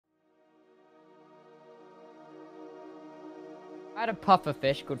I had a puffer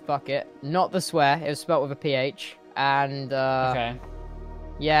fish called Fuck It. Not the swear. It was spelt with a PH. And, Okay.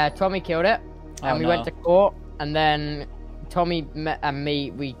 yeah, Tommy killed it. And we went to court. And then Tommy and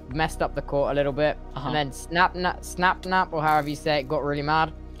me, we messed up the court a little bit. And then Sapnap, or however you say it, got really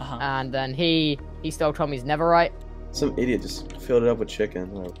mad. And then he stole Tommy's Neverite. Some idiot just filled it up with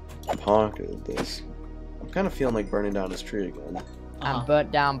chicken. Like, punk this. I'm kind of feeling like burning down his tree again. And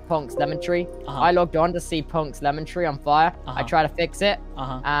burnt down Punk's lemon tree. I logged on to see Punk's lemon tree on fire. I tried to fix it.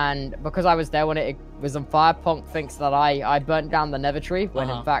 And because I was there when it was on fire, Punk thinks that I burnt down the nether tree, when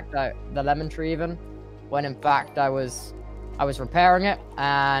in fact, the lemon tree even, when in fact I was repairing it.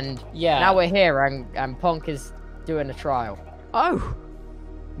 And now we're here, and Punk is doing a trial. Oh!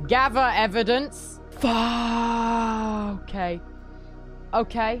 Gather evidence. Okay.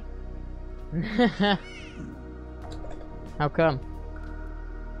 Okay. How come?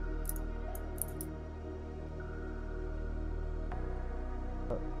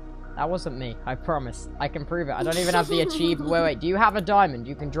 That wasn't me, I promise. I can prove it. I don't even have the achievement. Wait, do you have a diamond?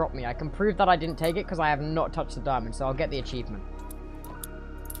 You can drop me. I can prove that I didn't take it because I have not touched the diamond, so I'll get the achievement.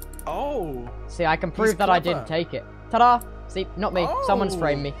 Oh. See, I can prove that I didn't take it. Ta-da! See, not me. Oh. Someone's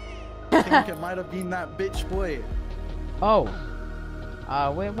framed me. I think it might have been that bitch boy. Oh.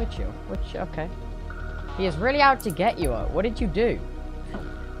 We're chill. Okay. He is really out to get you. What did you do?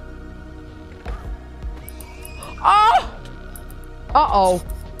 Oh! Uh-oh.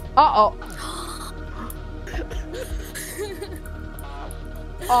 Uh-oh.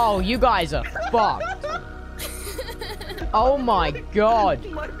 Oh, you guys are fucked. Oh my god.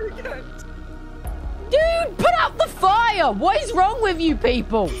 My big head. Dude, put out the fire! What is wrong with you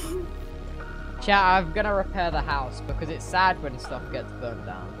people? Chat, I'm gonna repair the house because it's sad when stuff gets burned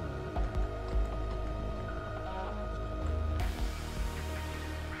down.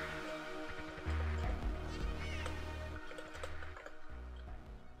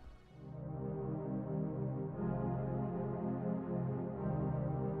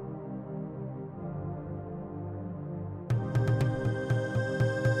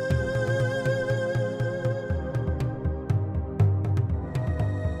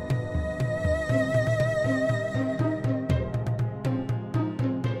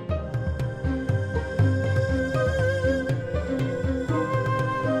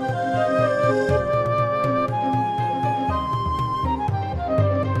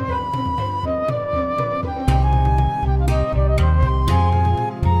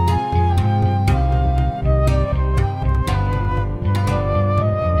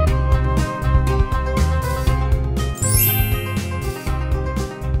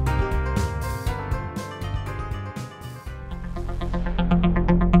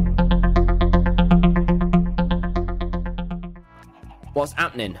 What's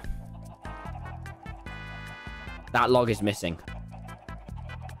happening? That log is missing.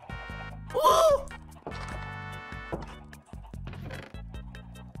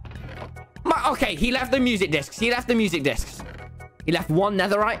 Okay, he left the music discs. He left one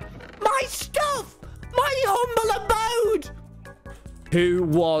netherite. My stuff! My humble abode! Who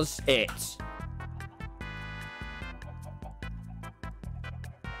was it?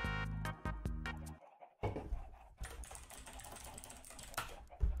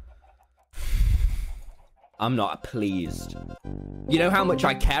 I'm not pleased. You know how much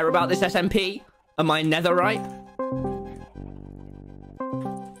I care about this SMP? And my netherite?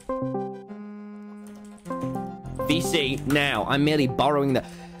 VC, now. I'm merely borrowing the...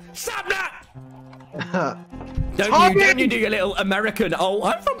 Sapnap! Don't you do your little American... Oh,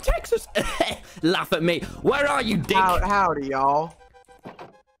 I'm from Texas. Laugh at me. Where are you, dick? Howdy, y'all.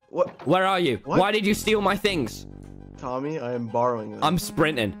 What? Where are you? What? Why did you steal my things? Tommy, I am borrowing them. I'm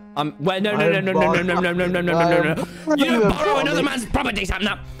sprinting. No. You borrow another man's property,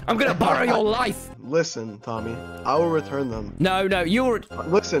 Sapnap. I'm gonna borrow your life. Listen, Tommy. I will return them. No, you're...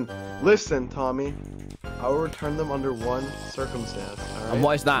 Listen, Tommy. I will return them under one circumstance, alright? And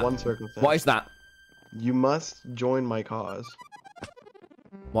what is that? One circumstance. What is that? You must join my cause.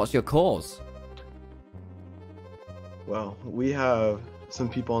 What's your cause? Well, we have some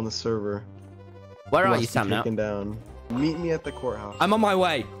people on the server. Where are you, Sapnap? Taken down. Meet me at the courthouse. I'm on my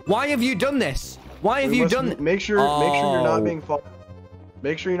way. Why have you done this? Why have you done... Make sure you're not being followed.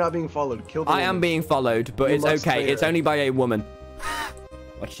 Make sure you're not being followed. Kill the woman. I am being followed, but it's okay. It's only by a woman.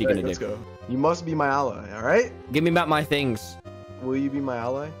 What's she gonna do? Let's go. You must be my ally, alright? Give me back my things. Will you be my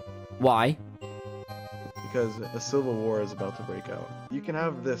ally? Why? Because a civil war is about to break out. You can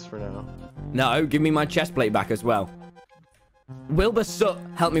have this for now. No, give me my chest plate back as well. Wilbur Soot,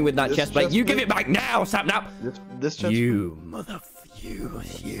 help me with that chest plate. You give it back now, Sapnap. This chest... You mother... You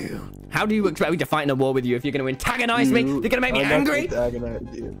You. How do you expect me to fight in a war with you if you're going to antagonize me? You're going to make me angry?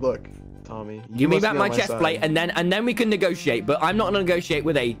 Look, Tommy. Give me back my chest plate, and then we can negotiate. But I'm not going to negotiate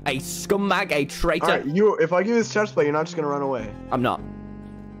with a scumbag, a traitor. All right, if I give you this chest plate, you're not just going to run away. I'm not.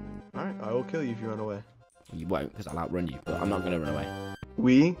 All right, I will kill you if you run away. You won't, because I'll outrun you. But I'm not going to run away.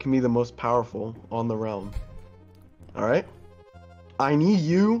 We can be the most powerful on the realm. All right? I need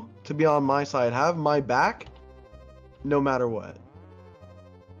you to be on my side. Have my back, no matter what.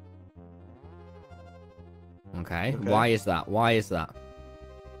 Okay. Why is that? Why is that?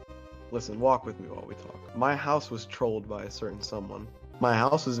 Listen, walk with me while we talk. My house was trolled by a certain someone. My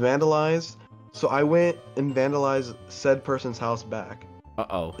house was vandalized, so I went and vandalized said person's house back.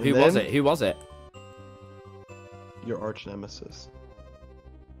 Uh-oh. Who was it? Who was it? Your arch nemesis.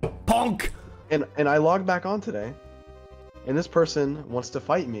 Ponk! And I logged back on today, and this person wants to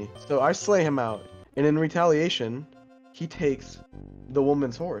fight me. So I slay him out, and in retaliation, he takes the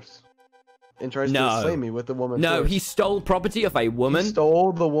woman's horse. And tries to slay me with the woman's horse. No, he stole property of a woman? He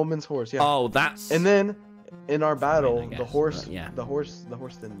stole the woman's horse, yeah. Oh, that's... And then, in our battle, guess, the horse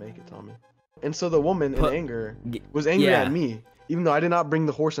didn't make it, Tommy. And so the woman, in anger, was angry at me, even though I did not bring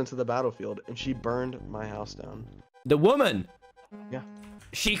the horse into the battlefield, and she burned my house down. The woman? Yeah.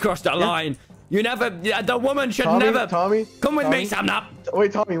 She crossed a line. You never... The woman should never... Tommy? Come with me, Sapnap.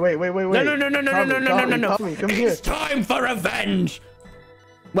 Wait, Tommy, wait. No. Tommy, come here. It's time for revenge.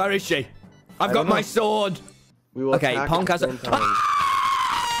 Where is she? I've got my sword. Okay, Ponk has a...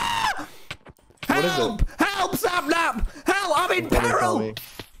 Help! Help, Sapnap! Help! I'm in peril!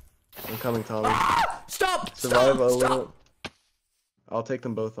 I'm coming, Tommy. Stop! Survive a little. I'll take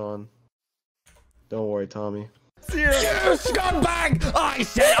them both on. Don't worry, Tommy. You scumbag! I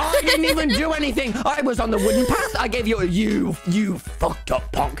said I didn't even do anything. I was on the wooden path. I gave you you fucked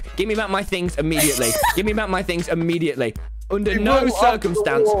up punk. Give me back my things immediately. Give me back my things immediately. Under no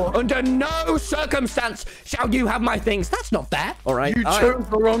circumstance shall you have my things. That's not fair. All right. You chose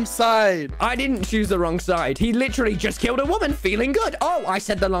the wrong side. I didn't choose the wrong side. He literally just killed a woman feeling good. Oh, I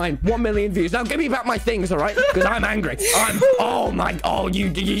said the line. 1 million views. Now give me back my things, all right? Because I'm angry.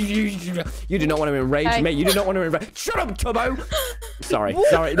 You do not want to enrage me. You do not want to enrage. Shut up, Tubbo. Sorry.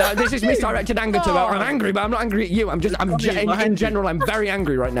 No, this is misdirected anger, Tubbo. I'm angry, but I'm not angry at you. In general, I'm very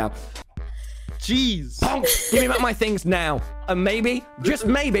angry right now. Jeez. Ponk, give me back my things now. And maybe, just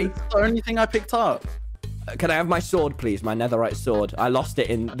maybe. That's the only thing I picked up. Can I have my sword, please? My netherite sword. I lost it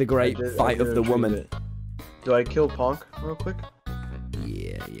in the great fight of the woman. Do I kill Ponk real quick?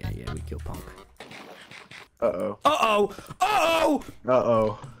 Yeah. We kill Ponk. Uh-oh.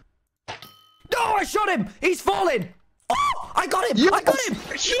 No, I shot him. He's falling. Oh, I got him. Yes! I got him.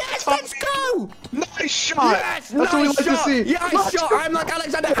 Yes, let's go. Nice shot. Yes, that's what we like to see. Yeah, I shot. I'm like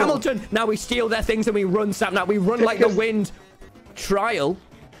Alexander Hamilton. Now we steal their things and we run, Sapnap. We run like the wind. Trial.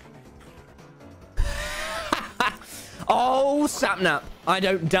 Oh, Sapnap. I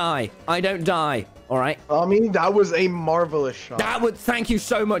don't die. All right. I mean, that was a marvelous shot. Thank you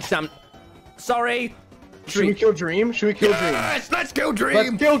so much, Sam. Sorry. Should we kill Dream? Yes, let's kill Dream.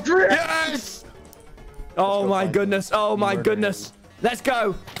 Let's kill Dream. Yes. Oh my goodness. Let's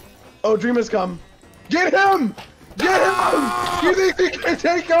go. Oh, Dream has come. Get him. You think he can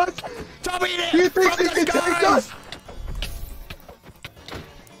take us? Tommy, You think he can take us?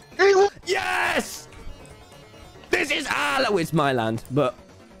 Yes. This is it's my land, but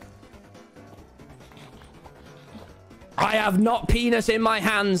I have not penis in my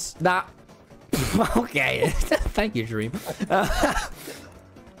hands. That okay. Thank you, Dream. I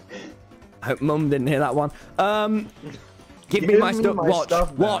hope Mum didn't hear that one. Give me my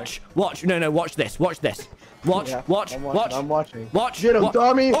stuff. Watch. No, watch this. Watch. I'm watching. Watch. Get him,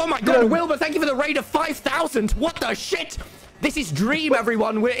 Tommy. Oh my God, Wilbur! Thank you for the raid of 5,000. What the shit? This is Dream,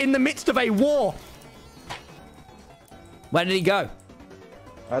 everyone. We're in the midst of a war. Where did he go?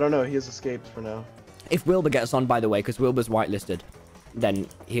 I don't know. He has escaped for now. If Wilbur gets on, by the way, because Wilbur's whitelisted, then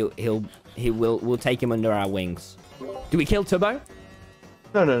we'll take him under our wings. Do we kill Tubbo?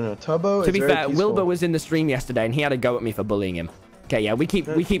 No. Tubbo. To be fair, Wilbur was in the stream yesterday, and he had a go at me for bullying him. Okay, yeah, we keep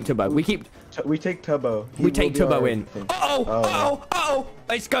Tubbo. We take Tubbo. We take Tubbo in. Uh-oh!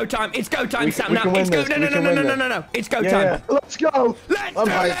 It's go time. It's go time, Sam. Now it's go. No. It's go time. Yeah. Let's go. Let's do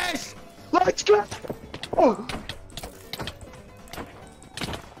this. Let's go. Oh.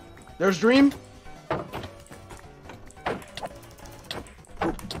 There's Dream.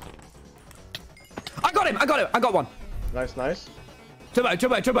 I got him. I got one. Nice.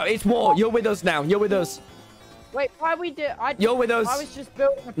 Tubbo. It's war. You're with us now. You're with us. Wait, why we did? You're with us. I was just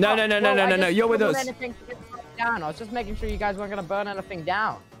building. No. You're with us. Down. I was just making sure you guys weren't gonna burn anything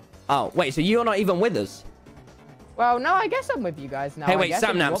down. Oh, wait. So you're not even with us? Well, no, I guess I'm with you guys now. Hey, wait,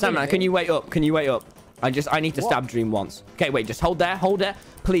 Sapnap, can you wait up? Can you wait up? I need to stab Dream once. Okay, wait, just hold there,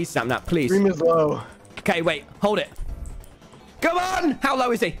 Please, Sapnap, please. Dream is low. Okay, wait, hold it. Come on! How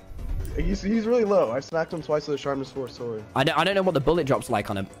low is he? He's really low. I've smacked him twice with a sharpness 4 sword. I don't know what the bullet drop's like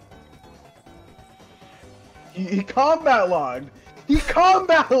on him. He combat logged. He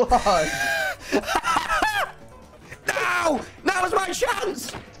combat logged. No! That was my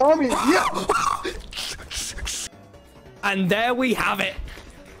chance! Tommy, yeah. And there we have it.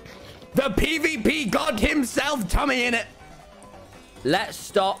 The PvP god himself, Tommy, in it. Let's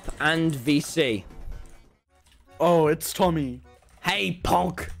stop and VC. Oh, it's Tommy. Hey,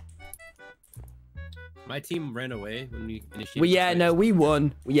 punk. My team ran away when we initiated. Well, yeah, no, we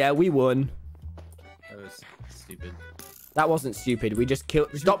won. Yeah, we won. That was stupid. That wasn't stupid. We just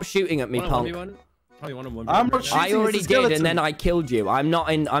killed. Stop shooting at me, punk. I'm not shooting. I already did, and then I killed you. I'm not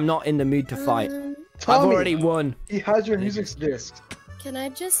in the mood to fight. Tommy, I've already won. He has your music disc. Can I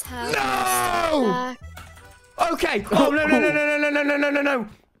just have No! Okay. Oh no.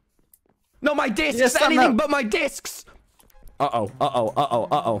 Not my discs. Yes, anything but my discs.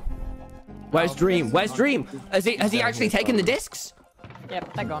 Uh-oh. Where's Dream? Where's Dream? Has he actually taken the discs?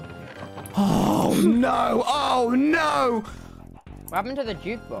 Yep, they're gone. Oh no! Oh no! What happened to the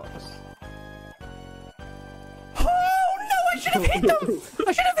jukebox? Oh no! I should have hit them!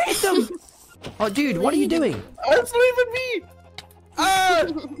 I should have hit them! Oh dude, what are you doing? It's leaving me! Ah!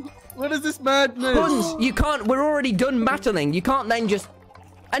 What is this madness? Buns, you can't. We're already done battling. You can't then just.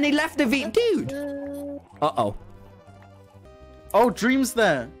 And he left the dude. Uh-oh. Oh, Dream's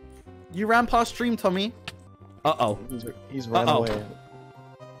there. You ran past Dream, Tommy. Uh-oh. He's run away.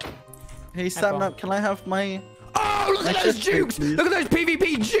 Hey, Sapnap, can I have my... Oh, look at those jukes! Please. Look at those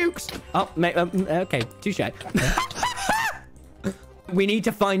PvP jukes! Oh, mate, okay, touche. We need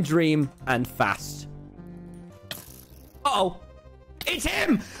to find Dream and fast. Uh-oh. It's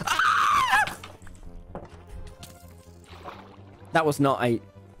him! Ah! That was not a...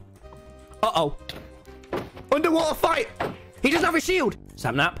 Uh-oh. Underwater fight! He doesn't have a shield!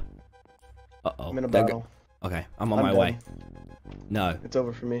 Sapnap. Uh-oh. I'm in a battle. Okay, I'm on my way. No. It's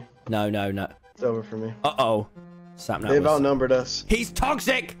over for me. No. It's over for me. Uh-oh. Sapnap. They've outnumbered us. He's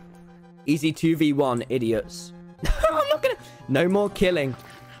toxic! Easy 2v1, idiots. I'm not gonna... No more killing.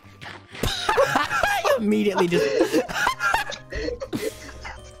 Immediately just...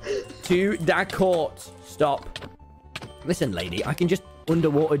 To da court. Stop. Listen, lady, I can just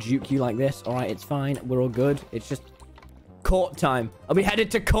underwater juke you like this. All right, it's fine. We're all good. It's just court time. I'll be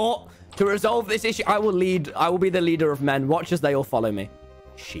headed to court to resolve this issue. I will lead. I will be the leader of men. Watch as they all follow me.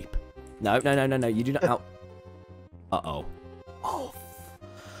 Sheep. No. You do not help. Uh-oh. Oh.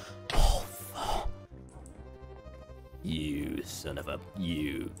 You son of a...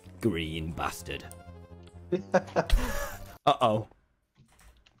 You green bastard. Uh-oh.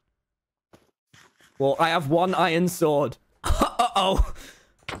 Well, I have one iron sword. Uh-oh.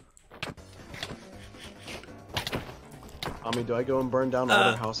 Tommy, do I go and burn down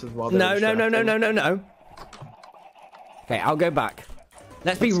all their houses while they're No. Okay, I'll go back.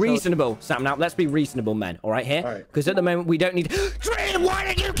 Let's be reasonable, Sam. Now, let's be reasonable men. All right, here? Because at the moment, we don't need... Dream, why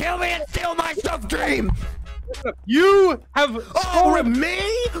did you kill me and steal my stuff, Dream? You have... Oh, me,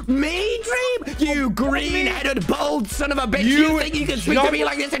 Dream? You green-headed, bold son of a bitch. You think you can speak to me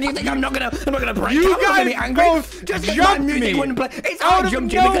like this and you think I'm not gonna break you down? I'm gonna be angry. Both just because my jumped music me wouldn't play. It's out I of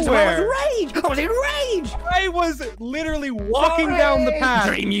jumped you because I nowhere. was in rage. I was literally walking down the path.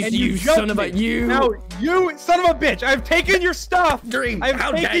 Dream, and you son of a... You... Now, you son of a bitch. I've taken your stuff. Dream, I've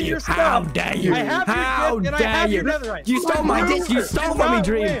how taken dare you? your stuff. How dare you? I have How your gift and I dare have you? your netherite. You stole my disc. You stole from me,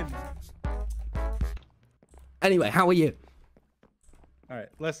 Dream. Win. Anyway, how are you? All right,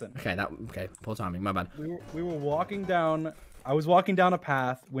 listen. Okay, poor timing, my bad. We were walking down. I was walking down a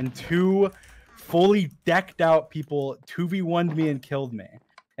path when two fully decked out people 2v1'd me and killed me.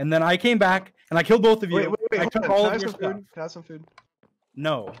 And then I came back and I killed both of you. Wait, I took all of your stuff. Can I have some food?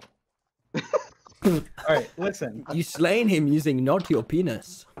 No. All right, listen. You slain him using not your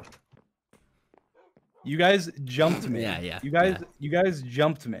penis. You guys jumped me. Yeah. You guys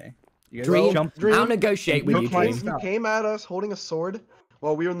jumped me. You guys Dream, jumped me. I'll negotiate with you, Dream. You came at us holding a sword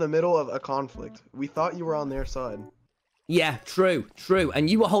while we were in the middle of a conflict. We thought you were on their side. Yeah, true. And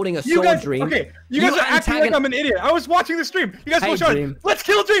you were holding a sword, Dream. Okay, you guys are acting like I'm an idiot. I was watching the stream. You guys were shouting, "Let's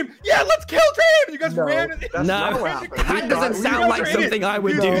kill Dream!" Yeah, let's kill Dream! You guys ran. That doesn't sound like something I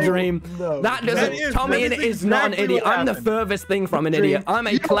would do, Dream. That doesn't. Tommy is not an idiot. I'm the furthest thing from an idiot. I'm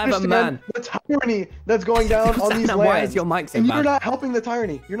a clever man. The tyranny that's going down on these lands. Why is your mic so bad? bad? You're not helping the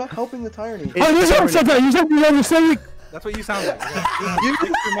tyranny. You're not helping the tyranny. That's what you sound like. You're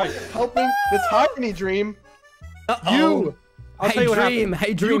helping the tyranny, Dream. You. I'll tell you what happened.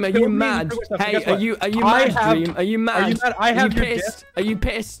 Hey, Dream, are you mad? Hey, are you mad, Dream? Are you mad? Are you mad? I have your pissed? disc. Are you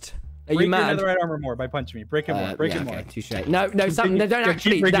pissed? Are you Break mad? your netherite armor more by punching me. Break it more. Break it more. Okay, touche. No, Sam, no, don't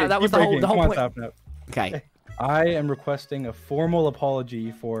actually. That was the whole point. Okay. I am requesting a formal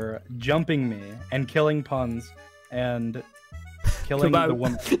apology for jumping me and killing puns and killing the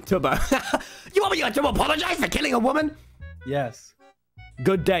woman. Turbo. You want me to apologize for killing a woman? Yes.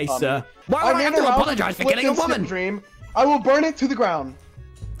 Good day, sir. Why would I have to apologize for killing a woman? Dream. I will burn it to the ground.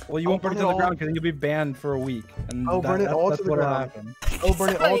 Well, you won't burn it to the ground because then you'll be banned for a week. And I'll burn it all to the ground. I'll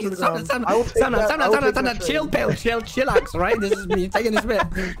burn it all to the ground. Sam, chill, Bill. Chillax, right? This is me taking this bit.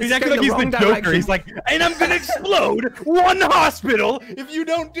 He's acting like he's the Joker. He's like, and I'm gonna explode one hospital if you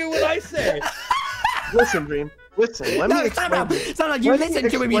don't do what I say. Listen, Dream. Listen, let me explain. Sam, you listen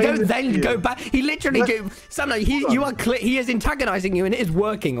to him. You don't then go back. He literally go. Sam, he is antagonizing you, and it is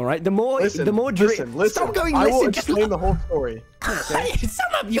working. All right. The more, listen. Stop going. I will listen. explain the whole story. Okay?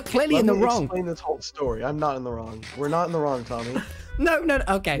 Sam, you're clearly in the wrong. Explain this whole story. I'm not in the wrong. We're not in the wrong, Tommy. No.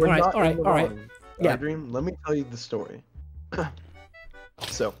 Okay. We're all right. Yeah, Dream. Let me tell you the story.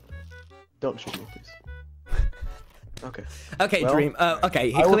 So, don't shoot me, please. Okay. Well, Dream.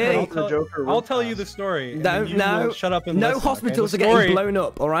 Okay. I'll tell you the story. No. Shut up and no listen, hospitals are getting blown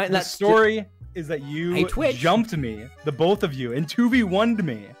up. All right. The story is that you jumped me, the both of you, and 2v1'd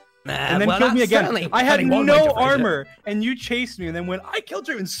me. And then killed me again. I had no armor, and you chased me, and then when I killed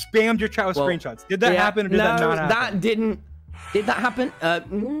you and spammed your chat with screenshots. Did that happen or did that not happen? That didn't. Did that happen?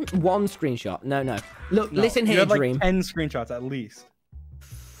 One screenshot. No. Look, listen here, Dream. You had like 10 screenshots at least.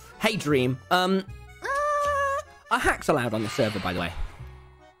 Hey, Dream. Are hacks allowed on the server, by the way?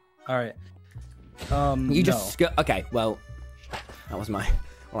 All right. You just okay. Well, that was my.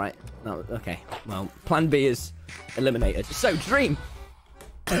 All right. No. Okay. Well, Plan B is eliminated. So, Dream.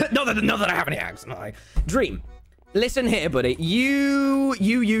 not that I have any hacks. No. Dream. Listen here, buddy. You.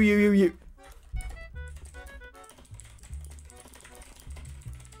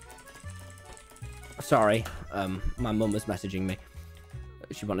 Sorry. My mum was messaging me.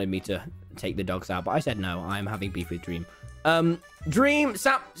 She wanted me to take the dogs out, but I said no. I'm having beef with Dream. Dream.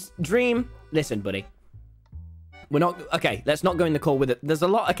 Listen, buddy. We're not okay. Let's not go in the call with it. There's a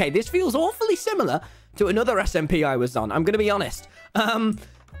lot. Okay, this feels awfully similar to another SMP I was on. I'm gonna be honest.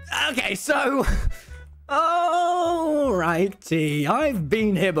 Okay, so. Alrighty, I've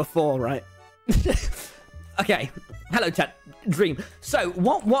been here before, right? Okay. Hello, Ted. Dream. So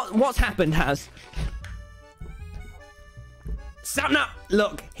what's happened has. Sapnap,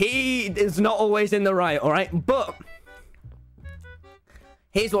 look, he is not always in the right, all right? But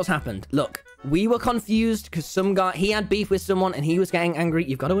here's what's happened. Look, we were confused because he had beef with someone and he was getting angry.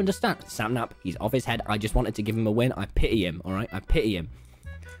 You've got to understand. Sapnap, he's off his head. I just wanted to give him a win. I pity him, all right? I pity him.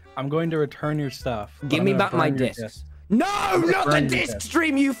 I'm going to return your stuff. Give me back my discs. No, not the disc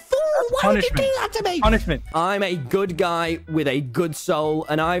stream, you fool! Why would you do that to me? Punishment. I'm a good guy with a good soul,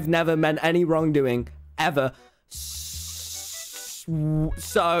 and I've never meant any wrongdoing, ever.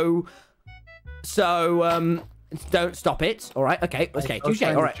 So, don't stop it. All right. Okay. Touche.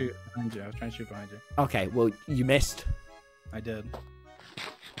 All right. I was trying to shoot behind you. Okay. Well, you missed. I did.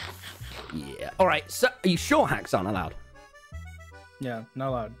 Yeah. All right. So, are you sure hacks aren't allowed? Yeah, not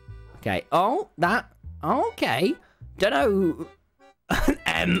allowed. Okay. Oh, that. Okay. Don't know.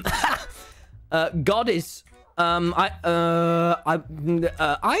 God is. I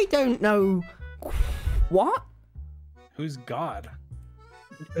don't know. What? Who's God?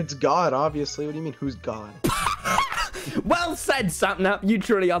 It's God, obviously. What do you mean, who's God? Well said, Sapnap. You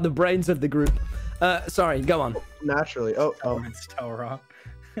truly are the brains of the group. Sorry, go on. Naturally. It's Tower Rock.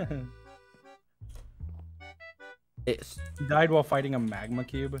 He died while fighting a magma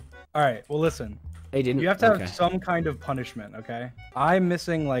cube. All right, well, listen. He didn't. You have to have some kind of punishment, okay? I'm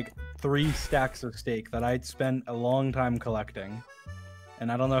missing like 3 stacks of steak that I'd spent a long time collecting.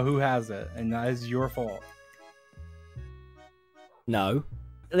 And I don't know who has it, and that is your fault. No.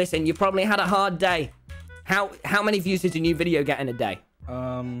 Listen, you probably had a hard day. How many views does a new video get in a day?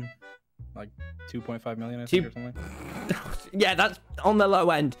 Like 2.5 million, I think, or something. Yeah, that's on the low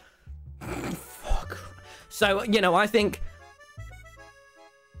end. Fuck. So, you know, I think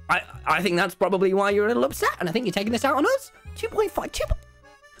that's probably why you're a little upset, and I think you're taking this out on us. 2.5.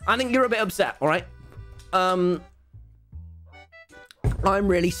 I think you're a bit upset, all right? I'm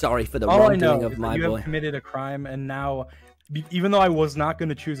really sorry for the wrongdoing of my boy. You have committed a crime, and now, even though I was not going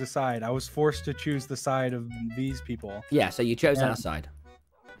to choose a side, I was forced to choose the side of these people. Yeah, so you chose our side.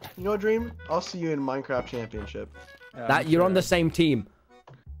 You know, Dream? I'll see you in Minecraft Championship. You're on the same team.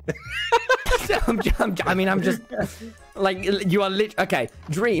 I'm just like, you are lit. Okay,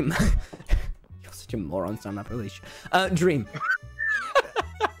 Dream. You're such Moron, Sapnap, Alicia. Dream.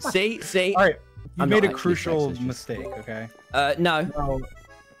 See? All right. You made a crucial mistake, okay? No. No.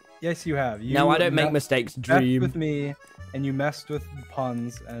 Yes, you have. No, I don't make mistakes, Dream. With me, and you messed with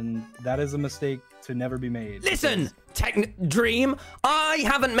puns, and that is a mistake to never be made. Listen, Dream, I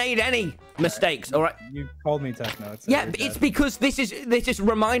haven't made any mistakes, all right? You called me techno. Yeah, it's because this is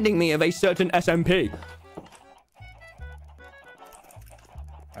reminding me of a certain SMP.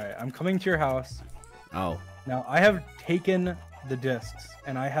 All right, I'm coming to your house. Oh. Now, I have taken the discs,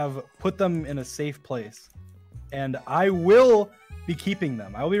 and I have put them in a safe place. And I will be keeping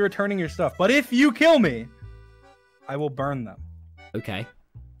them. I will be returning your stuff. But if you kill me, I will burn them. Okay.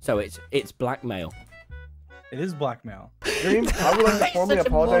 So it's blackmail. It is blackmail. Dream, I would like to formally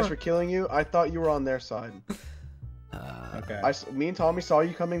apologize for killing you. I thought you were on their side. Okay. Me and Tommy saw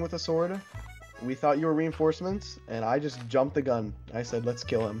you coming with a sword. We thought you were reinforcements, and I just jumped the gun. I said, let's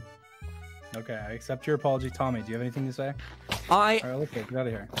kill him. Okay, I accept your apology. Tommy, do you have anything to say? All right, okay, get out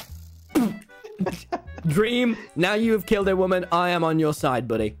of here. Dream, now you have killed a woman. I am on your side,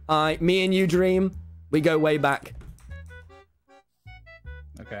 buddy. Me and you, Dream, we go way back.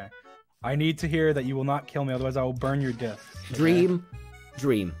 Okay. I need to hear that you will not kill me, otherwise I will burn your disc. Okay?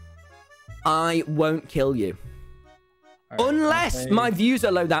 Dream. I won't kill you. Right, unless my views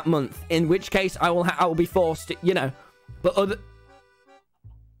are low that month, in which case I will be forced to, you know. But other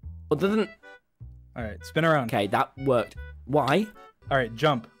than... All right, spin around. Okay, that worked. Why? All right,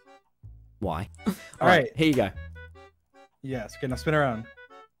 jump. Why? All right, here you go. Yes, okay, now spin around.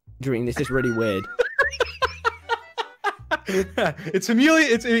 Dream, this is really weird. It's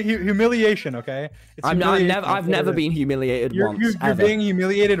humiliation, okay? I've never been humiliated once. You're being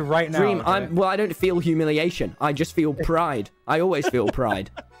humiliated right now. Dream, okay? well, I don't feel humiliation. I just feel pride. I always feel pride.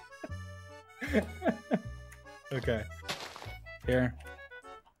 Okay. Here.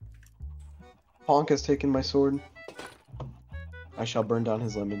 Honk has taken my sword. I shall burn down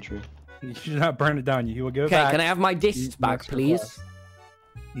his lemon tree. You should not burn it down. You will give it back. Okay, can I have my discs back, please?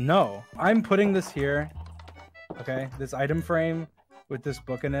 No. I'm putting this here. Okay, this item frame with this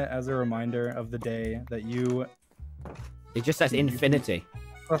book in it as a reminder of the day that you... It just says infinity.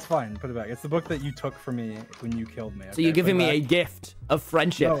 That's fine, put it back. It's the book that you took from me when you killed me. Okay? So you're giving me a gift of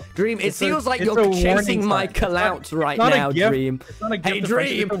friendship. No, Dream, it feels like you're chasing my clout right now, Dream. Hey,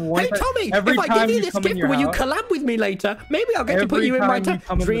 Dream! Hey, Tommy! If I give you this gift, will you collab with me later? Maybe I'll get to put you in my time.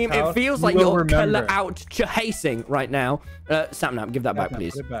 Dream, it feels like you're clout chasing right now. Sapnap, give that back,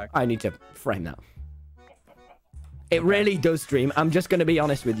 please. I need to frame that. It really does, Dream. I'm just going to be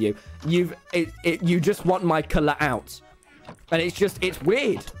honest with you. You just want my color out. And it's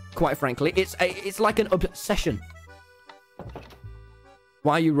weird, quite frankly. It's like an obsession.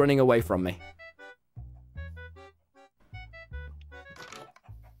 Why are you running away from me?